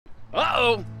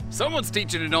Uh-oh! Someone's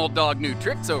teaching an old dog new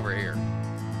tricks over here.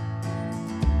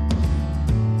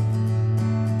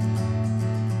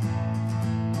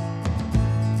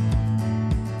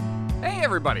 Hey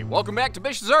everybody, welcome back to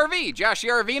Bish's RV. Josh the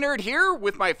RV Nerd here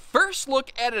with my first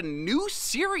look at a new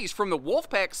series from the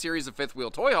Wolfpack series of fifth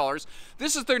wheel toy haulers.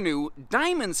 This is their new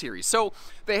Diamond series. So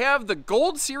they have the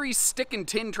Gold series stick and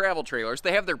tin travel trailers,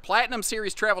 they have their Platinum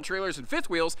series travel trailers and fifth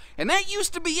wheels, and that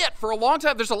used to be it for a long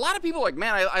time. There's a lot of people like,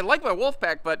 man, I like my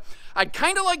Wolfpack, but I'd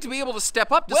kind of like to be able to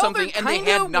step up to something, and they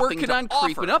had nothing to offer.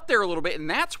 Creeping up there a little bit, and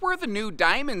that's where the new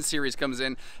Diamond series comes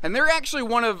in, and they're actually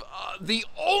one of the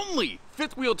only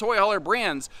fifth wheel toy hauler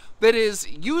brands that is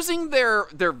using their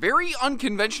very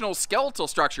unconventional skeletal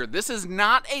structure. This is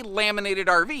not a laminated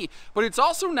RV, but it's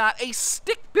also not a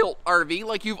stick-built RV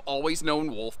like you've always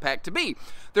known Wolfpack to be.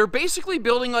 They're basically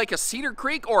building like a Cedar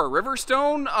Creek or a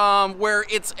Riverstone, where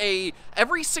it's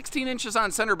every 16 inches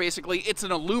on center, basically, it's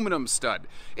an aluminum stud.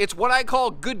 It's what I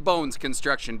call good bones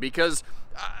construction, because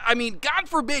I mean, God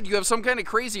forbid you have some kind of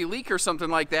crazy leak or something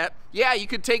like that. Yeah, you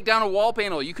could take down a wall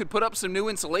panel, you could put up some new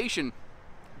insulation,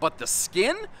 but the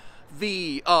skin,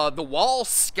 the wall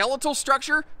skeletal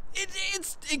structure,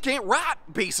 it can't rot,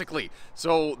 basically.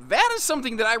 So that is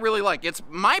something that I really like. It's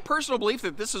my personal belief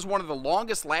that this is one of the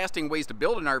longest lasting ways to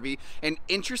build an RV, and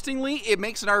interestingly, it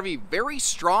makes an RV very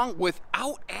strong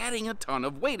without adding a ton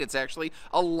of weight. It's actually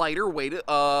a lighter way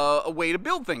to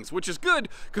build things, which is good,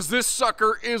 because this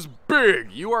sucker is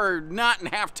big. You are not in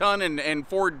half-ton and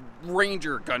Ford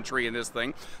Ranger country in this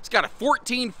thing. It's got a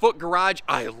 14-foot garage.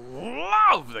 I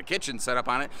love the kitchen setup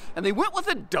on it, and they went with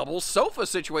a double sofa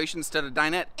situation instead of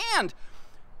dinette, and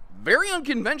very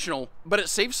unconventional, but it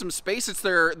saves some space. It's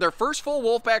their first full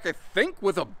Wolfpack, I think,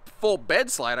 with a full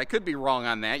bed slide. I could be wrong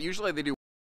on that. Usually they do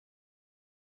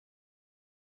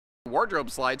wardrobe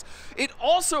slides. It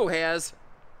also has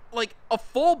like a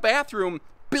full bathroom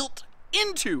built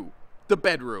into the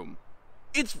bedroom.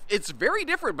 It's very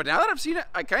different, but now that I've seen it,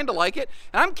 I kind of like it.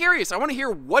 And I'm curious, I want to hear,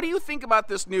 what do you think about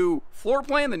this new floor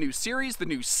plan, the new series, the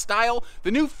new style,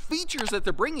 the new features that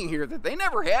they're bringing here that they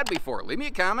never had before? Leave me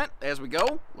a comment as we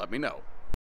go. Let me know.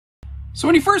 So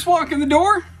when you first walk in the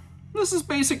door, this is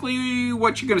basically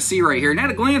what you're going to see right here. And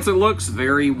at a glance, it looks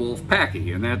very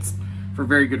Wolfpacky, and that's for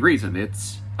very good reason.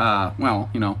 It's, well,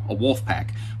 you know, a Wolfpack.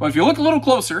 But if you look a little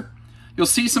closer, you'll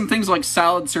see some things like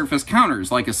solid surface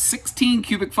counters, like a 16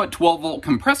 cubic foot 12-volt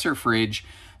compressor fridge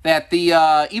that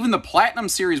even the Platinum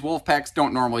series Wolfpacks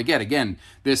don't normally get. Again,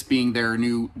 this being their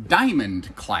new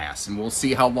Diamond class, and we'll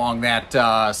see how long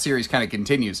that series kind of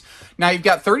continues. Now, you've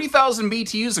got 30,000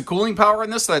 BTUs of cooling power in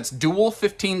this. So that's dual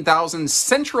 15,000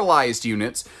 centralized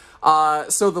units.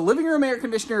 So the living room air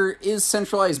conditioner is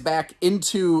centralized back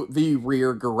into the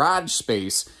rear garage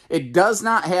space. It does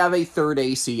not have a third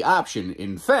AC option.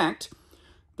 In fact,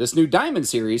 this new Diamond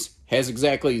series has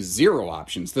exactly 0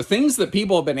 options. The things that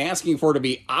people have been asking for to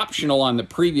be optional on the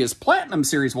previous Platinum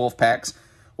series Wolfpacks,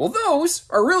 well, those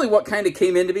are really what kind of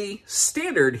came in to be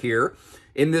standard here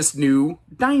in this new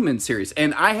Diamond series.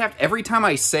 And I have, every time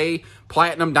I say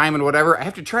Platinum, Diamond, whatever, I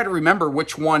have to try to remember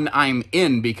which one I'm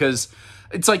in, because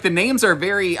it's like the names are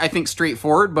very, I think,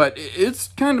 straightforward, but it's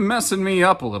kind of messing me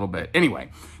up a little bit. Anyway,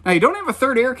 now you don't have a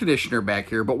third air conditioner back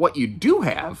here, but what you do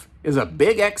have is a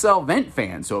big XL vent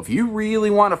fan. So if you really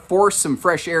want to force some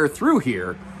fresh air through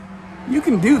here, you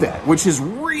can do that, which is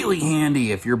really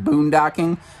handy if you're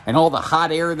boondocking and all the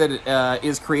hot air that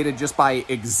is created just by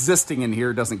existing in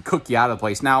here doesn't cook you out of the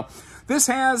place. Now, this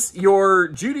has your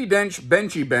Judi Dench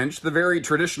Benchy Bench, the very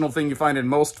traditional thing you find in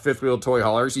most fifth wheel toy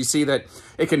haulers. You see that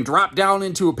it can drop down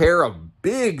into a pair of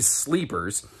big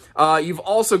sleepers. You've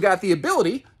also got the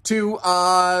ability to,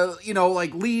 you know,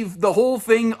 like leave the whole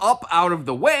thing up out of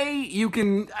the way. It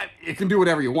can do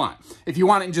whatever you want. If you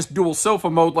want it in just dual sofa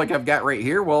mode like I've got right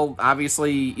here, well,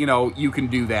 obviously, you know, you can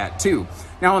do that too.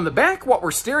 Now on the back, what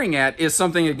we're staring at is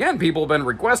something, again, people have been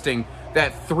requesting,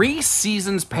 that 3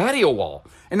 Seasons patio wall.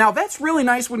 And now that's really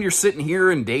nice when you're sitting here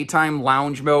in daytime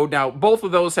lounge mode. Now, both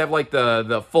of those have like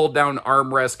the fold down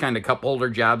armrest kind of cup holder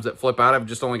jobs that flip out. I've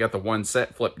just only got the one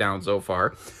set flip down so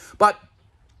far. But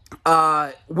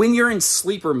when you're in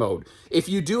sleeper mode, if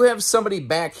you do have somebody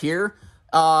back here,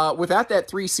 without that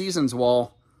 3 Seasons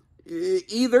wall,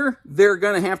 either they're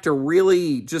going to have to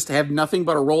really just have nothing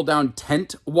but a roll down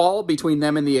tent wall between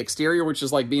them and the exterior, which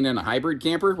is like being in a hybrid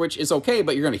camper, which is okay,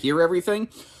 but you're going to hear everything.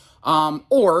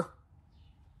 Or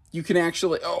you can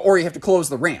actually, or you have to close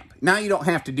the ramp. Now you don't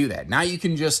have to do that. Now you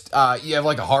can just, you have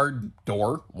like a hard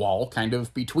door wall kind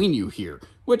of between you here,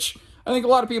 which I think a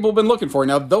lot of people have been looking for.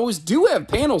 Now, those do have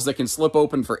panels that can slip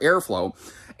open for airflow.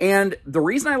 And the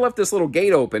reason I left this little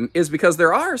gate open is because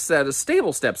there are a set of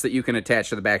stable steps that you can attach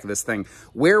to the back of this thing.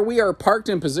 Where we are parked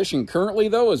in position currently,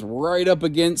 though, is right up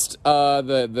against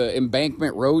the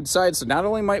embankment roadside. So not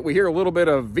only might we hear a little bit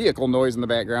of vehicle noise in the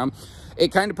background,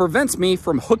 it kind of prevents me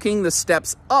from hooking the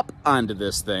steps up onto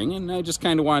this thing, and I just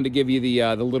kind of wanted to give you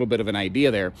the little bit of an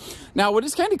idea there. Now, what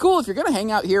is kind of cool, if you're going to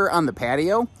hang out here on the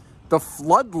patio, the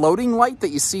flood loading light that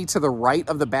you see to the right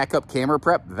of the backup camera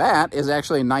prep, that is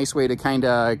actually a nice way to kind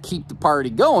of keep the party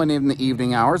going in the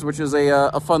evening hours, which is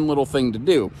a fun little thing to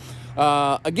do.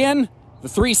 Again, the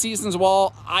Three Seasons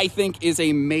wall, I think, is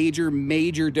a major,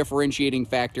 major differentiating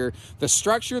factor. The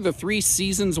structure, the Three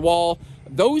Seasons wall,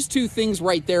 those two things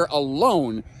right there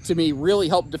alone, to me, really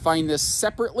help define this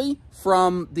separately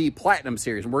from the Platinum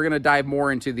series. And we're going to dive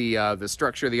more into the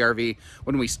structure of the RV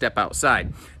when we step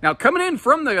outside. Now, coming in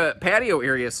from the patio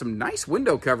area, some nice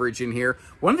window coverage in here.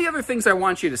 One of the other things I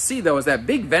want you to see, though, is that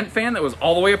big vent fan that was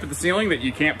all the way up at the ceiling that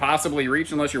you can't possibly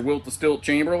reach unless you're Wilt to Stilt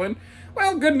Chamberlain.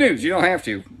 Well, good news, you don't have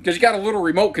to, because you got a little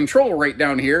remote control right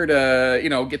down here to, you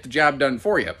know, get the job done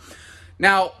for you.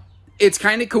 Now, it's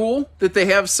kind of cool that they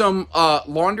have some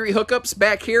laundry hookups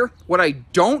back here. What I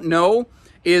don't know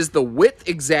is the width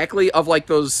exactly of like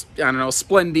those, I don't know,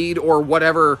 Splendid or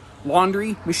whatever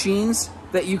laundry machines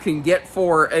that you can get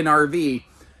for an RV.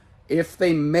 If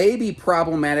they may be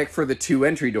problematic for the two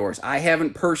entry doors. I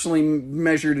haven't personally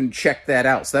measured and checked that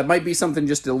out. So that might be something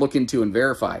just to look into and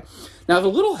verify. Now, the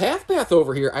little half bath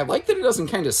over here, I like that it doesn't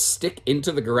kind of stick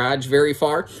into the garage very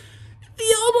far.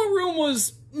 The elbow room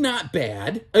was not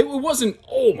bad. It wasn't,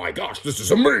 oh my gosh, this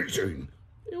is amazing.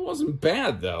 It wasn't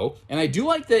bad, though. And I do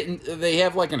like that they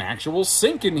have like an actual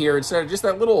sink in here instead of just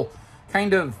that little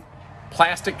kind of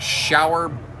plastic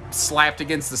shower slapped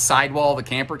against the sidewall of the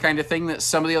camper kind of thing that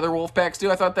some of the other Wolfpacks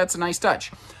do. I thought that's a nice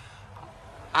touch.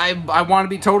 I want to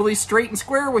be totally straight and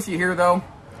square with you here, though.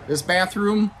 This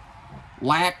bathroom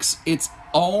lacks its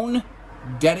own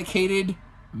dedicated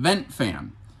vent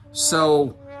fan.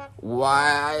 So,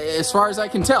 as far as I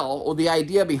can tell, well, the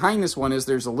idea behind this one is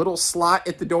there's a little slot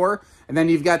at the door, and then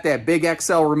you've got that big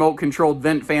XL remote-controlled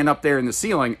vent fan up there in the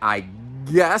ceiling. I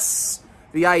guess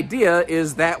the idea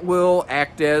is that will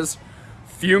act as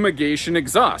fumigation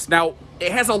exhaust. Now,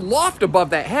 it has a loft above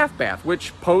that half bath,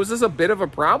 which poses a bit of a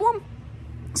problem.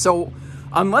 So,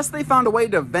 unless they found a way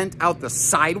to vent out the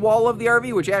sidewall of the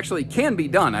RV, which actually can be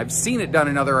done, I've seen it done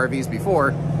in other RVs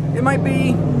before, it might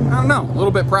be, I don't know, a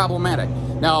little bit problematic.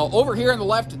 Now, over here on the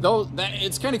left, though,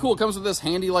 it's kind of cool. It comes with this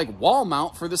handy, like, wall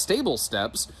mount for the stable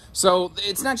steps. So,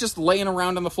 it's not just laying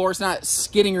around on the floor. It's not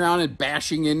skidding around and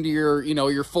bashing into your, you know,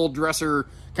 your full dresser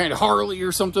kind of Harley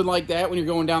or something like that when you're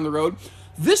going down the road.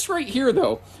 This right here,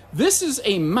 though, this is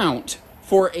a mount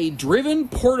for a driven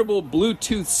portable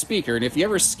Bluetooth speaker. And if you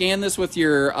ever scan this with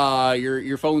your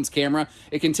phone's camera,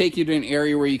 it can take you to an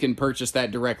area where you can purchase that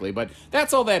directly. But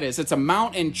that's all that is. It's a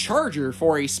mount and charger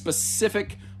for a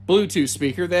specific Bluetooth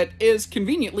speaker that is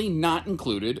conveniently not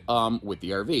included with the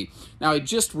RV. Now, I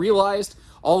just realized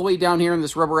all the way down here in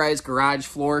this rubberized garage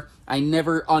floor, I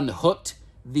never unhooked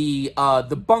the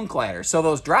bunk ladder. So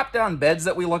those drop-down beds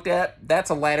that we looked at, that's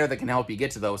a ladder that can help you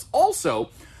get to those. Also,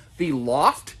 the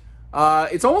loft,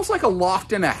 it's almost like a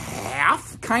loft and a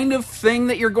half kind of thing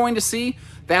that you're going to see.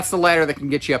 That's the ladder that can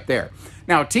get you up there.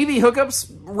 Now, TV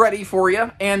hookups ready for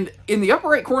you, and in the upper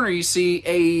right corner, you see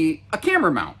a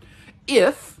camera mount.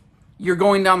 If you're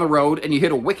going down the road and you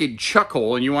hit a wicked chuck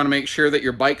hole and you want to make sure that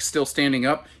your bike's still standing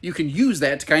up, you can use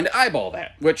that to kind of eyeball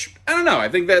that, which, I don't know, I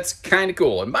think that's kind of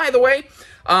cool. And by the way,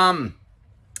 you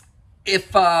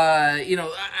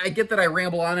know, I get that I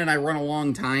ramble on and I run a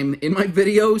long time in my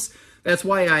videos. That's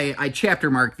why I chapter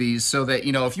mark these so that,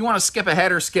 you know, if you want to skip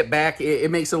ahead or skip back,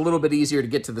 it makes it a little bit easier to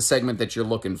get to the segment that you're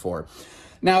looking for.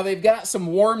 Now, they've got some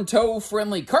warm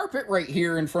toe-friendly carpet right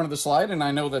here in front of the slide, and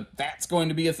I know that that's going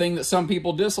to be a thing that some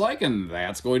people dislike, and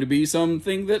that's going to be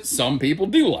something that some people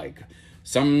do like.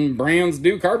 Some brands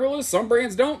do carpetless, some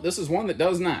brands don't. This is one that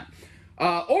does not.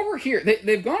 Over here,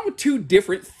 they've gone with two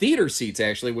different theater seats,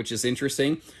 actually, which is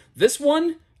interesting. This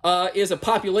one is a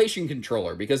population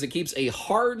controller because it keeps a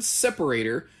hard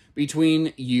separator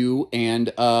between you and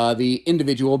the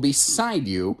individual beside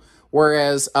you.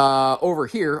 Whereas over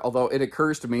here, although it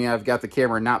occurs to me I've got the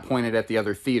camera not pointed at the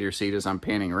other theater seat as I'm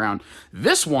panning around,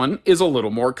 this one is a little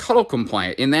more cuddle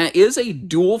compliant, and that is a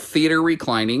dual theater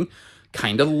reclining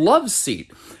kind of love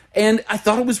seat. And I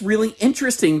thought it was really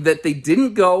interesting that they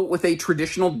didn't go with a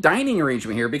traditional dining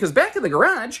arrangement here, because back in the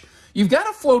garage, you've got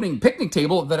a floating picnic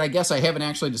table that I guess I haven't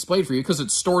actually displayed for you because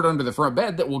it's stored under the front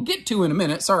bed that we'll get to in a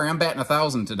minute. Sorry, I'm batting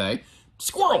 1,000 today.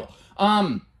 Squirrel!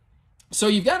 So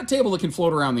you've got a table that can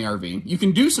float around the RV. You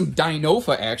can do some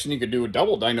Dinofa action. You could do a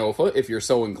double Dinofa if you're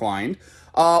so inclined.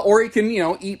 Or you can, you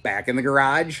know, eat back in the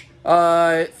garage.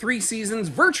 3 seasons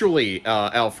virtually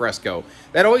al fresco.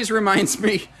 That always reminds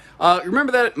me,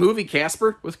 remember that movie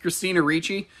Casper with Christina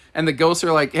Ricci? And the ghosts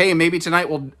are like, hey, maybe tonight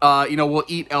we'll, we'll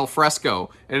eat al fresco.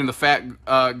 And the fat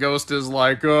ghost is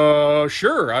like,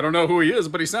 sure, I don't know who he is,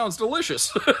 but he sounds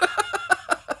delicious.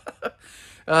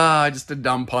 Just a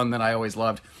dumb pun that I always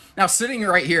loved. Now, sitting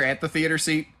right here at the theater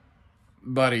seat,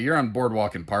 buddy, you're on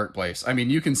Boardwalk and Park Place. I mean,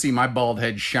 you can see my bald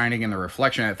head shining in the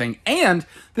reflection of that thing. And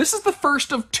this is the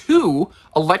first of 2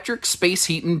 electric space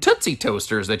heating Tootsie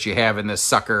Toasters that you have in this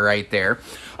sucker right there.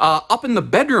 Up in the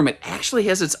bedroom, it actually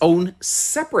has its own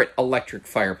separate electric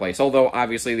fireplace, although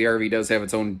obviously the RV does have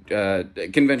its own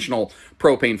conventional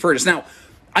propane furnace. Now,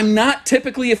 I'm not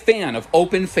typically a fan of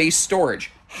open face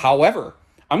storage. However,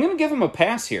 I'm going to give them a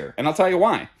pass here, and I'll tell you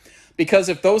why. Because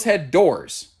if those had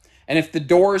doors, and if the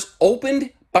doors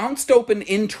bounced open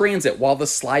in transit while the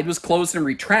slide was closed and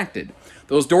retracted,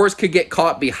 those doors could get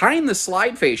caught behind the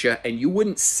slide fascia and you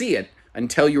wouldn't see it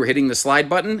until you were hitting the slide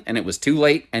button and it was too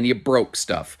late and you broke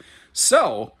stuff.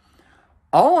 So,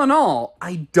 all in all,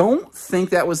 I don't think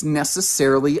that was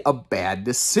necessarily a bad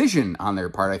decision on their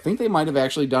part. I think they might have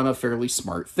actually done a fairly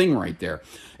smart thing right there.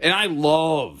 And I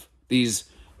love these.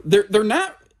 They're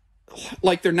not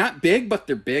big, but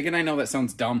they're big, and I know that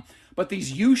sounds dumb. But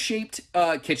these U-shaped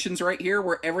kitchens right here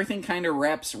where everything kind of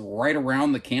wraps right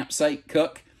around the campsite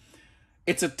cook,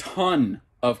 it's a ton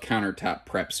of countertop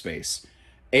prep space.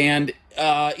 And,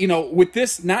 with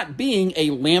this not being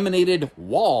a laminated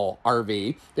wall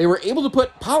RV, they were able to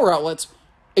put power outlets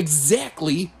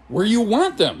exactly where you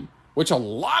want them, which a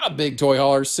lot of big toy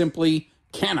haulers simply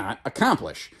cannot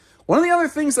accomplish. One of the other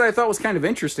things that I thought was kind of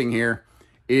interesting here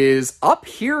is up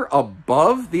here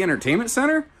above the entertainment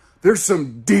center, there's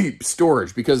some deep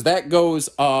storage because that goes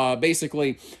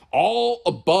basically all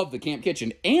above the camp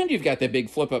kitchen. And you've got that big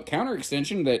flip-up counter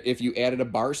extension that if you added a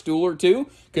bar stool or 2,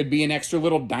 could be an extra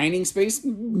little dining space,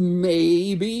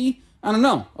 maybe, I don't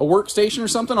know, a workstation or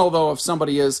something. Although if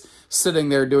somebody is sitting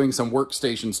there doing some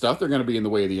workstation stuff, they're going to be in the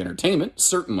way of the entertainment,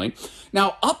 certainly.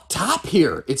 Now, up top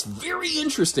here, it's very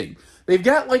interesting. They've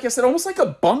got, like I said, almost like a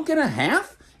bunk and a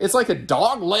half. It's like a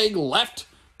dog leg left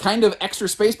kind of extra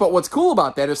space, but what's cool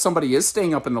about that, if somebody is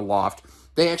staying up in the loft,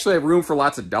 they actually have room for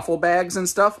lots of duffel bags and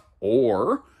stuff,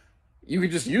 or you could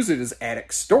just use it as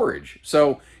attic storage.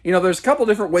 So, there's a couple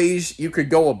different ways you could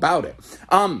go about it.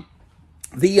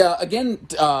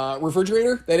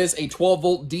 Refrigerator, that is a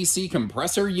 12-volt DC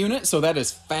compressor unit, so that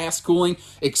is fast cooling,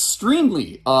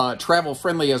 extremely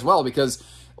travel-friendly as well, because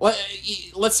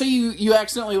let's say you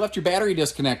accidentally left your battery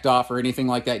disconnect off or anything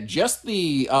like that. Just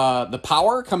the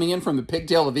power coming in from the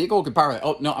pigtail of the vehicle could power that.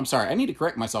 Oh, no, I'm sorry. I need to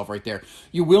correct myself right there.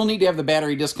 You will need to have the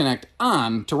battery disconnect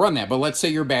on to run that. But let's say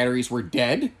your batteries were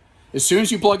dead. As soon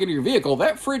as you plug into your vehicle,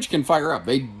 that fridge can fire up.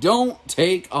 They don't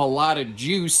take a lot of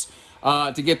juice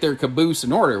to get their caboose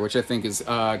in order, which I think is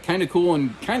kind of cool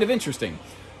and kind of interesting.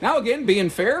 Now, again,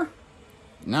 being fair,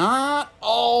 not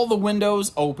all the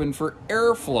windows open for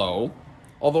airflow.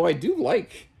 Although I do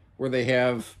like where they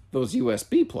have those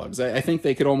USB plugs. I think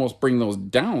they could almost bring those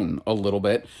down a little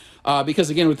bit. Because,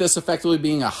 again, with this effectively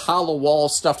being a hollow wall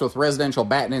stuffed with residential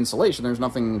batten insulation, there's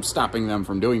nothing stopping them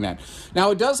from doing that. Now,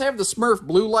 it does have the Smurf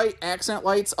blue light accent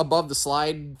lights above the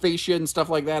slide fascia and stuff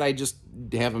like that. I just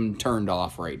have them turned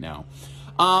off right now.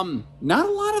 Not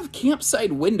a lot of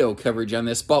campsite window coverage on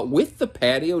this, but with the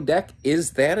patio deck,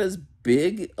 is that as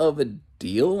big of a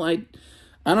deal?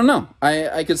 I don't know.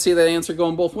 I could see that answer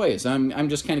going both ways. I'm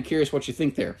just kind of curious what you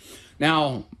think there.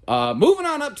 Now, moving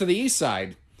on up to the east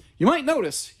side, you might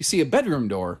notice you see a bedroom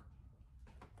door,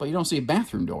 but you don't see a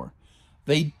bathroom door.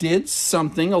 They did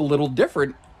something a little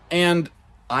different, and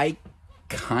I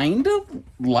kind of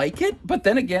like it, but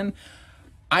then again,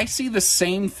 I see the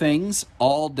same things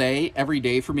all day, every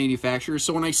day for manufacturers.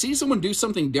 So when I see someone do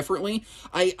something differently,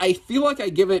 I feel like I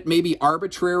give it maybe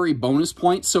arbitrary bonus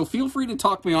points. So feel free to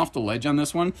talk me off the ledge on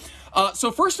this one.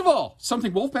 So first of all,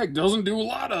 something Wolfpack doesn't do a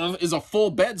lot of is a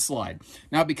full bed slide.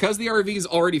 Now, because the RV is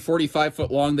already 45 foot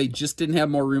long, they just didn't have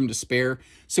more room to spare.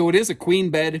 So it is a queen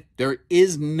bed. There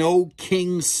is no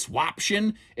king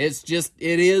swaption. It's just,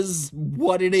 it is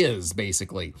what it is,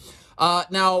 basically.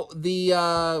 Now, you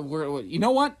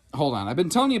know what? Hold on. I've been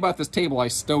telling you about this table I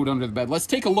stowed under the bed. Let's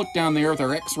take a look down there with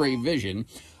our X-ray vision.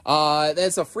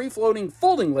 That's a free-floating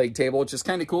folding leg table, which is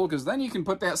kind of cool because then you can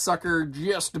put that sucker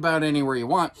just about anywhere you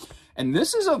want. And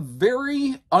this is a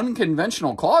very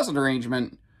unconventional closet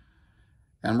arrangement.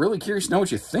 I'm really curious to know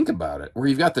what you think about it. Where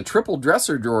you've got the triple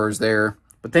dresser drawers there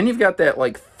But then you've got that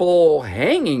like full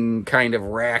hanging kind of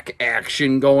rack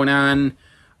action going on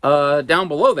down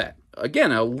below that.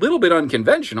 Again, a little bit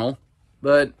unconventional,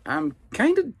 but I'm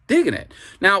kind of digging it.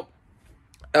 Now,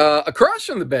 across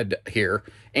from the bed here,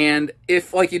 and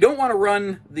if like you don't want to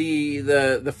run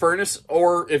the furnace,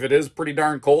 or if it is pretty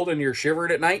darn cold and you're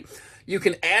shivered at night, you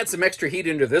can add some extra heat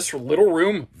into this little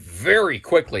room very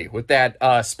quickly with that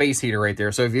space heater right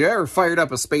there. So if you ever fired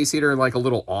up a space heater in like a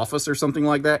little office or something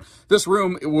like that, this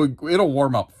room, it'll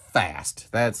warm up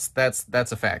fast. That's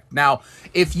a fact. Now,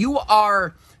 if you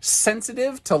are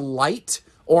sensitive to light,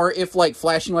 or if like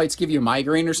flashing lights give you a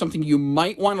migraine or something, you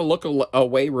might want to look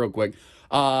away real quick.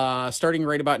 Starting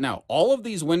right about now, all of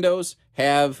these windows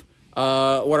have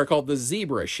what are called the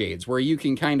zebra shades, where you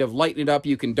can kind of lighten it up,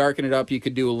 you can darken it up, you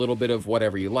could do a little bit of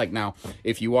whatever you like. Now,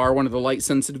 if you are one of the light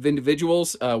sensitive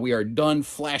individuals, we are done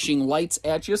flashing lights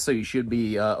at you, so you should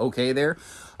be okay there.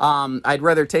 I'd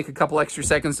rather take a couple extra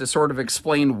seconds to sort of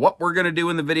explain what we're going to do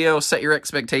in the video, set your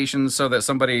expectations so that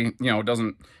somebody, you know,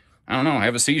 doesn't, I don't know,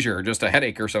 have a seizure or just a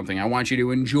headache or something. I want you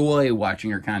to enjoy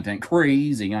watching our content.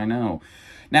 Crazy, I know.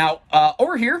 Now,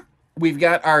 over here, we've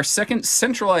got our second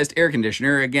centralized air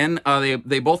conditioner. Again,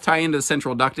 they both tie into the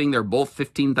central ducting. They're both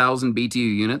 15,000 BTU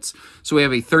units. So we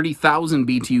have a 30,000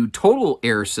 BTU total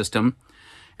air system.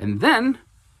 And then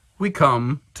we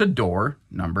come to door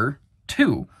number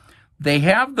 2. They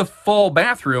have the full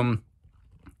bathroom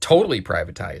totally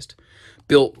privatized,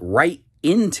 built right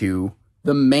into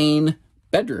the main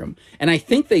bedroom. And I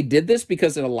think they did this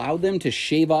because it allowed them to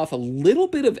shave off a little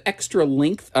bit of extra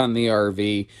length on the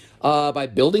RV by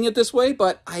building it this way,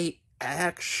 but I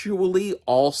actually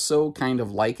also kind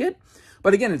of like it.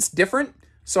 But again, it's different,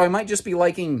 so I might just be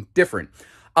liking different.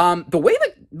 The way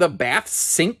that the bath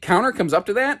sink counter comes up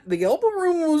to that, the elbow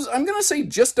room was, I'm going to say,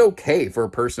 just okay for a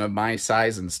person of my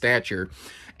size and stature.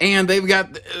 And they've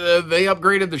got, they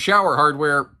upgraded the shower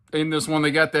hardware. In this one,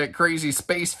 they got that crazy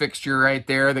space fixture right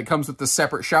there that comes with the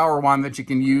separate shower one that you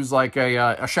can use like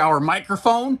a shower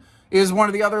microphone is one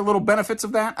of the other little benefits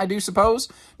of that, I do suppose.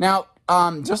 Now,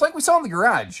 just like we saw in the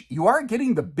garage, you are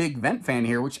getting the big vent fan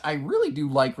here, which I really do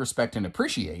like, respect, and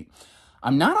appreciate.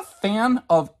 I'm not a fan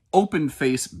of open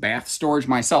face bath storage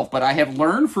myself, but I have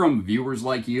learned from viewers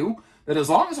like you that as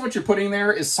long as what you're putting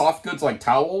there is soft goods like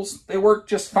towels, they work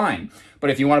just fine. But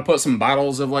if you want to put some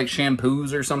bottles of like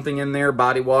shampoos or something in there,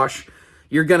 body wash,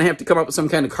 you're going to have to come up with some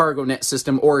kind of cargo net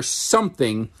system or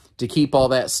something to keep all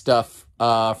that stuff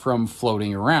from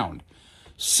floating around.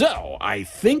 So I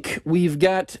think we've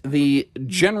got the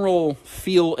general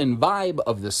feel and vibe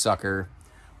of this sucker.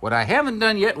 What I haven't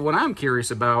done yet, what I'm curious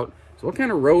about, is what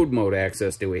kind of road mode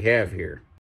access do we have here?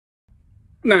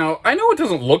 Now, I know it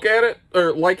doesn't look at it,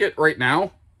 or like it right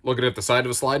now, looking at the side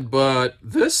of a slide, but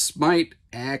this might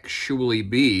actually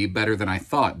be better than I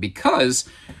thought, because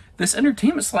this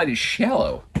entertainment slide is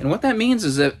shallow. And what that means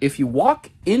is that if you walk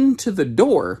into the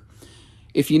door,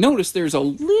 if you notice, there's a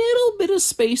little bit of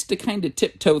space to kind of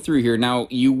tiptoe through here. Now,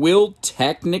 you will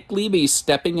technically be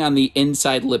stepping on the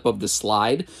inside lip of the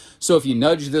slide, so if you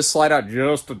nudge this slide out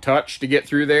just a touch to get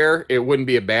through there, it wouldn't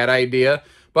be a bad idea.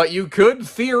 But you could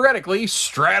theoretically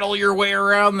straddle your way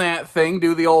around that thing,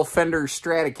 do the old Fender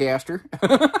Stratocaster,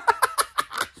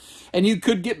 and you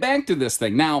could get back to this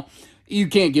thing. Now, you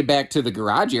can't get back to the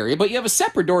garage area, but you have a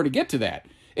separate door to get to that.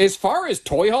 As far as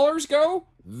toy haulers go,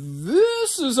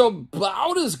 this is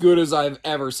about as good as I've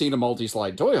ever seen a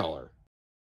multi-slide toy hauler.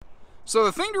 So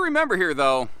the thing to remember here,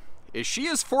 though, is she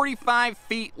is 45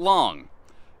 feet long.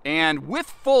 And with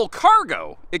full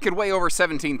cargo, it could weigh over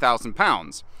 17,000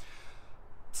 pounds.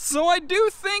 So I do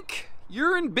think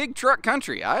you're in big truck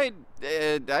country. I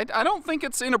don't think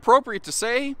it's inappropriate to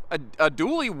say a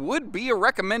dually would be a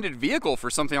recommended vehicle for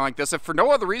something like this, if for no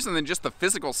other reason than just the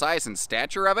physical size and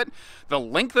stature of it. The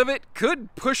length of it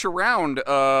could push around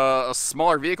a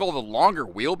smaller vehicle. The longer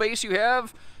wheelbase you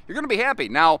have, you're going to be happy.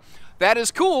 Now, that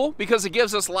is cool because it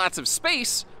gives us lots of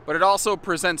space, but it also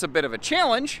presents a bit of a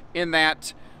challenge in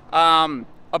that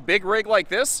a big rig like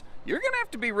this, you're going to have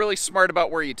to be really smart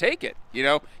about where you take it. You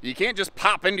know, you can't just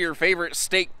pop into your favorite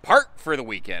state park for the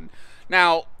weekend.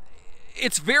 Now,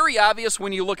 it's very obvious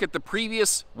when you look at the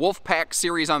previous Wolfpack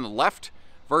series on the left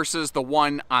versus the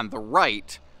one on the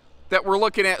right that we're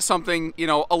looking at something, you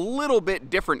know, a little bit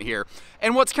different here.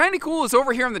 And what's kind of cool is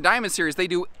over here in the Diamond series, they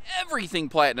do everything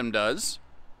Platinum does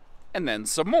and then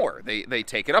some more. They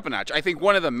take it up a notch. I think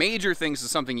one of the major things is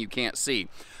something you can't see.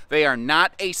 They are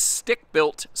not a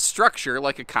stick-built structure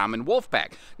like a common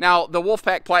Wolfpack. Now, the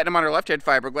Wolfpack Platinum on our left had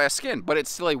fiberglass skin, but it's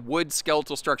still a wood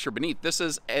skeletal structure beneath. This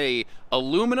is a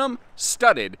aluminum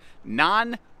studded,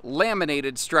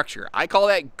 laminated structure. I call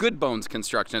that good bones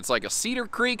construction. It's like a cedar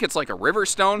creek, it's like a river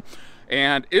stone,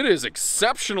 and it is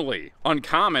exceptionally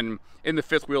uncommon in the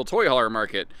fifth wheel toy hauler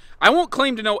market. I won't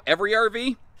claim to know every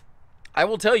RV. I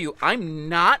will tell you, I'm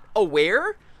not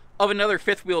aware of another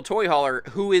fifth wheel toy hauler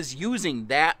who is using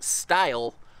that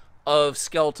style of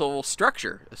skeletal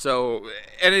structure. So,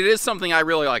 and it is something I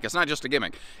really like. It's not just a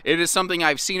gimmick. It is something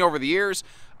I've seen over the years.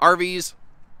 RVs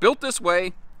built this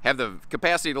way have the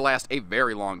capacity to last a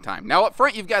very long time. Now up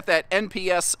front, you've got that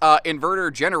NPS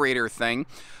inverter generator thing.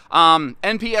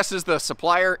 NPS is the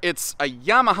supplier. It's a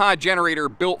Yamaha generator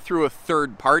built through a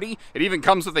third party. It even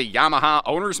comes with a Yamaha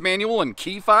owner's manual and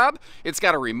key fob. It's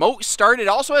got a remote start. It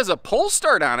also has a pull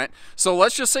start on it. So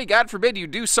let's just say, God forbid, you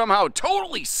do somehow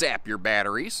totally sap your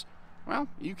batteries. Well,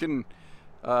 you can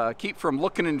keep from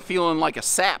looking and feeling like a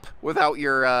sap without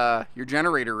your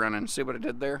generator running. See what I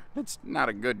did there? It's not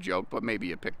a good joke, but maybe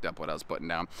you picked up what I was putting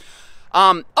down.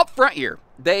 Up front here,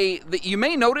 you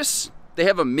may notice they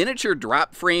have a miniature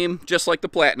drop frame, just like the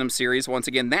Platinum series. Once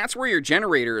again, that's where your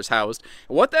generator is housed.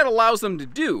 What that allows them to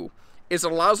do is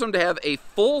it allows them to have a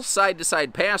full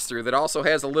side-to-side pass-through that also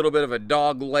has a little bit of a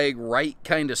dog leg right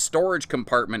kind of storage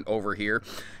compartment over here.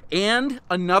 And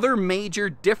another major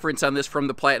difference on this from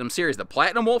the Platinum series, the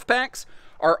Platinum Wolf Packs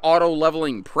are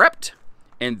auto-leveling prepped,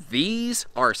 and these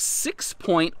are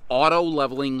 6-point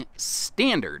auto-leveling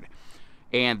standard.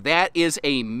 And that is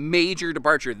a major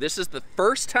departure. This is the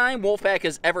first time Wolfpack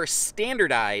has ever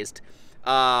standardized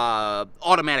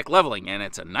automatic leveling, and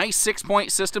it's a nice 6-point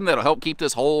system that'll help keep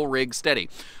this whole rig steady.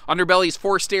 Underbelly's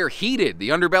forced air heated. The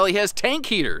underbelly has tank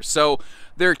heaters, so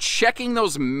they're checking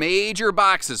those major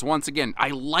boxes. Once again, I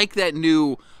like that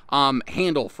new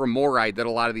handle from Moride that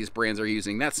a lot of these brands are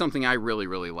using. That's something I really,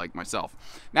 really like myself.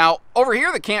 Now, over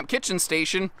here, the camp kitchen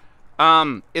station,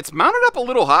 it's mounted up a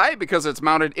little high because it's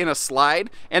mounted in a slide,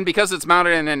 and because it's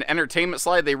mounted in an entertainment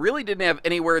slide, they really didn't have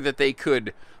anywhere that they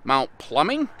could mount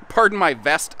plumbing. Pardon my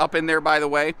vest up in there, by the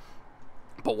way.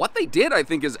 But what they did, I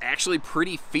think, is actually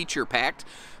pretty feature-packed.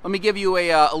 Let me give you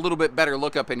a little bit better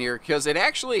look up in here, because it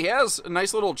actually has a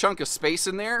nice little chunk of space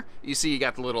in there. You see you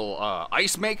got the little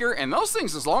ice maker, and those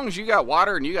things, as long as you got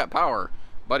water and you got power,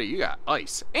 buddy, you got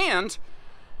ice. And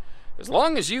as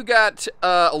long as you got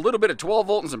a little bit of 12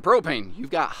 volt and some propane,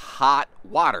 you've got hot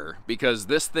water, because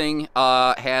this thing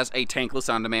has a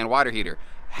tankless on-demand water heater.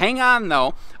 Hang on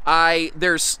though,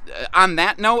 on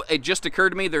that note, it just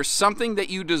occurred to me, there's something that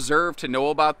you deserve to know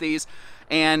about these,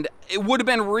 and it would have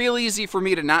been real easy for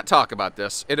me to not talk about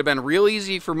this. It would have been real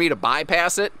easy for me to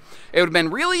bypass it. It would have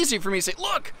been real easy for me to say,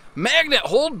 look, magnet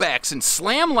holdbacks and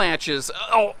slam latches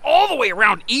all the way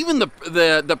around, even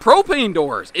the propane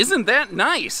doors. Isn't that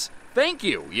nice? Thank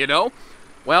you, you know?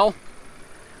 Well,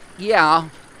 yeah.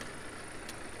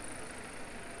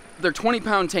 They're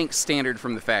 20-pound tanks standard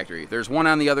from the factory. There's one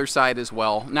on the other side as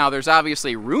well. Now, there's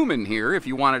obviously room in here. If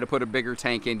you wanted to put a bigger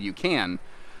tank in, you can.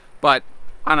 But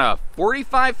on a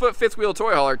 45-foot fifth wheel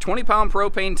toy hauler, 20-pound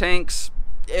propane tanks,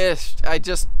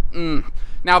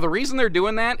 Now, the reason they're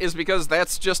doing that is because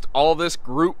that's just all this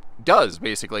group does,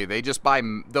 basically. They just buy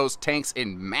those tanks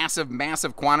in massive,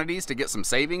 massive quantities to get some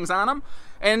savings on them.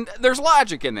 And there's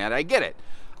logic in that. I get it.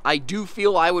 I do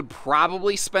feel I would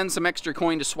probably spend some extra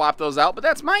coin to swap those out, but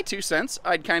that's my 2 cents.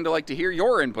 I'd kind of like to hear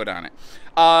your input on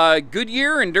it.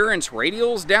 Goodyear Endurance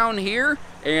radials down here,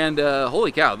 and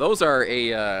holy cow, those are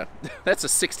that's a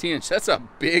 16-inch. That's a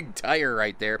big tire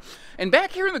right there. And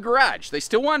back here in the garage, they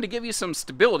still wanted to give you some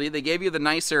stability. They gave you the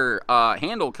nicer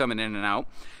handle coming in and out,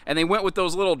 and they went with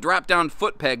those little drop-down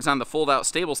foot pegs on the fold-out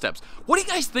stable steps. What do you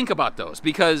guys think about those?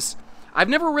 Because I've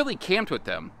never really camped with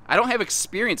them. I don't have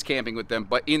experience camping with them,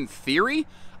 but in theory,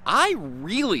 I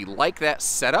really like that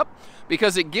setup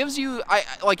because it gives you,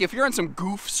 like if you're on some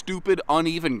stupid,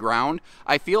 uneven ground,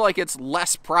 I feel like it's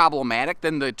less problematic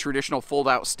than the traditional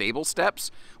fold-out stable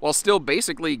steps, while still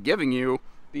basically giving you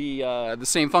the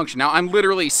same function. Now, I'm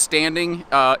literally standing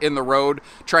in the road,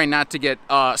 trying not to get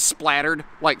splattered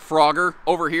like Frogger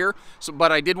over here,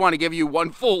 but I did want to give you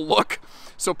one full look.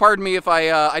 So pardon me if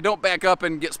I don't back up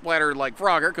and get splattered like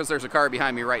Frogger, because there's a car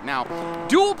behind me right now.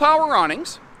 Dual power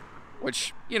awnings,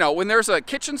 which, you know, when there's a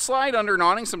kitchen slide under an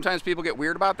awning, sometimes people get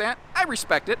weird about that. I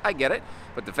respect it, I get it.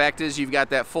 But the fact is you've got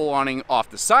that full awning off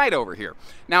the side over here.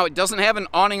 Now, it doesn't have an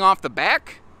awning off the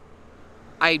back.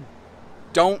 I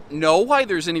don't know why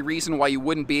there's any reason why you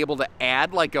wouldn't be able to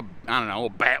add like a, I don't know, a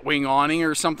batwing awning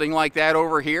or something like that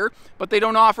over here, but they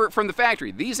don't offer it from the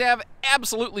factory. These have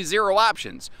absolutely zero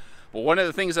options. But one of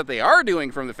the things that they are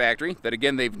doing from the factory, that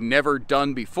again they've never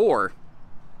done before,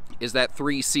 is that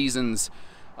 3 seasons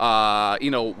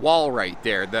you know, wall right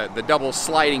there, the double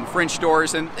sliding French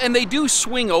doors, and they do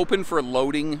swing open for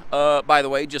loading, by the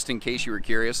way, just in case you were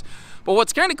curious. But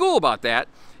what's kind of cool about that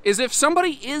is if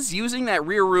somebody is using that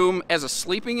rear room as a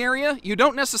sleeping area, you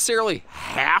don't necessarily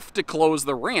have to close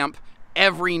the ramp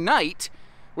every night,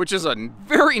 which is a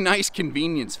very nice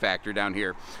convenience factor down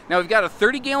here. Now we've got a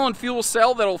 30-gallon fuel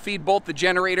cell that'll feed both the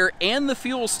generator and the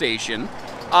fuel station.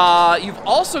 You've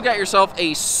also got yourself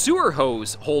a sewer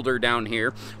hose holder down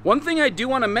here. One thing I do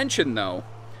want to mention though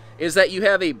is that you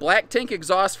have a black tank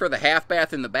exhaust for the half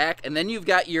bath in the back, and then you've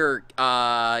got your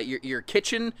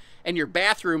kitchen and your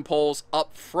bathroom poles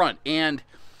up front. And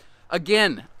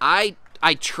again, I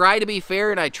try to be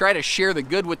fair and I try to share the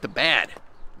good with the bad.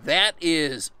 That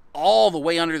is all the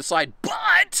way under the slide,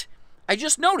 but I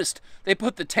just noticed they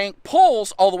put the tank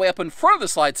poles all the way up in front of the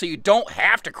slide so you don't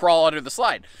have to crawl under the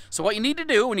slide. So what you need to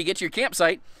do when you get to your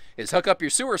campsite is hook up your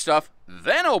sewer stuff,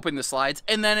 then open the slides,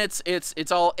 and then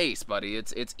it's all ace, buddy.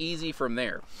 It's easy from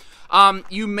there.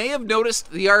 You may have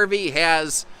noticed the RV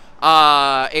has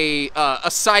a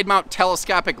side mount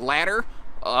telescopic ladder,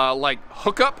 like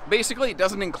hookup, basically. It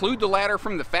doesn't include the ladder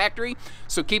from the factory,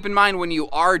 so keep in mind when you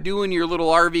are doing your little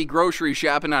RV grocery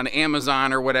shopping on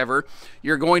Amazon or whatever,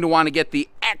 you're going to want to get the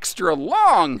extra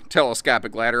long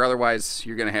telescopic ladder, otherwise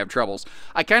you're going to have troubles.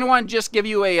 I kind of want to just give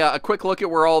you a quick look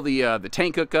at where all the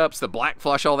tank hookups, the black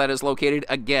flush, all that is located.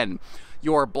 Again,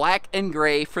 your black and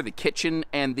gray for the kitchen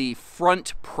and the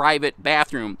front private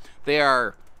bathroom. They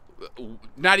are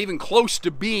not even close to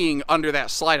being under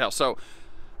that slide house. So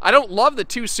I don't love the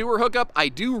two sewer hookup. I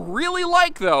do really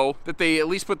like, though, that they at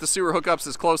least put the sewer hookups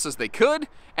as close as they could,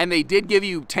 and they did give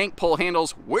you tank pull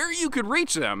handles where you could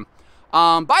reach them.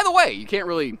 By the way, you can't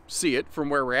really see it from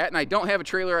where we're at, and I don't have a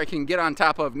trailer I can get on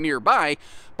top of nearby,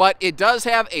 but it does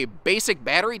have a basic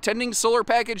battery tending solar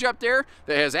package up there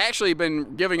that has actually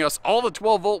been giving us all the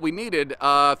 12 volt we needed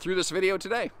through this video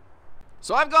today.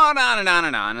 So I've gone on and on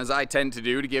and on, as I tend to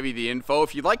do, to give you the info.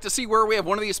 If you'd like to see where we have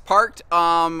one of these parked,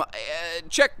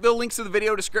 check the links in the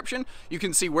video description. You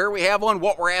can see where we have one,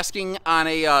 what we're asking on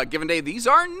a given day. These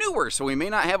are newer, so we may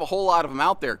not have a whole lot of them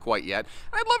out there quite yet.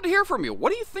 I'd love to hear from you.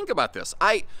 What do you think about this?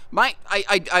 I've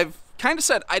kind of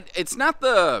said it's not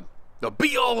the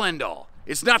be-all, end-all.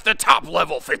 It's not the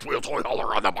top-level fifth wheel toy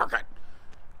hauler on the market.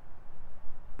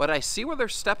 But I see where they're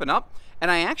stepping up,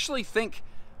 and I actually think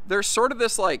there's sort of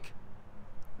this, like,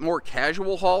 more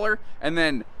casual hauler and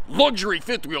then luxury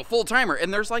fifth wheel full timer,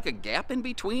 and there's like a gap in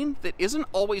between that isn't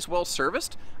always well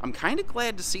serviced. I'm kind of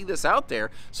glad to see this out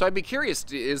there, so I'd be curious,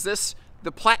 is this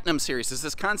the Platinum series? Is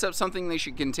this concept something they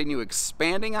should continue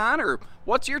expanding on, or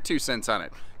what's your 2 cents on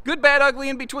it? Good, bad, ugly,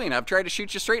 in between. I've tried to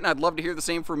shoot you straight, and I'd love to hear the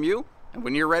same from you. And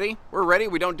when you're ready, we're ready.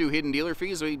 We don't do hidden dealer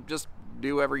fees, we just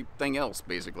do everything else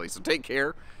basically. So take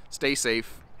care, stay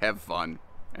safe, have fun,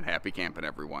 and happy camping,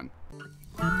 everyone.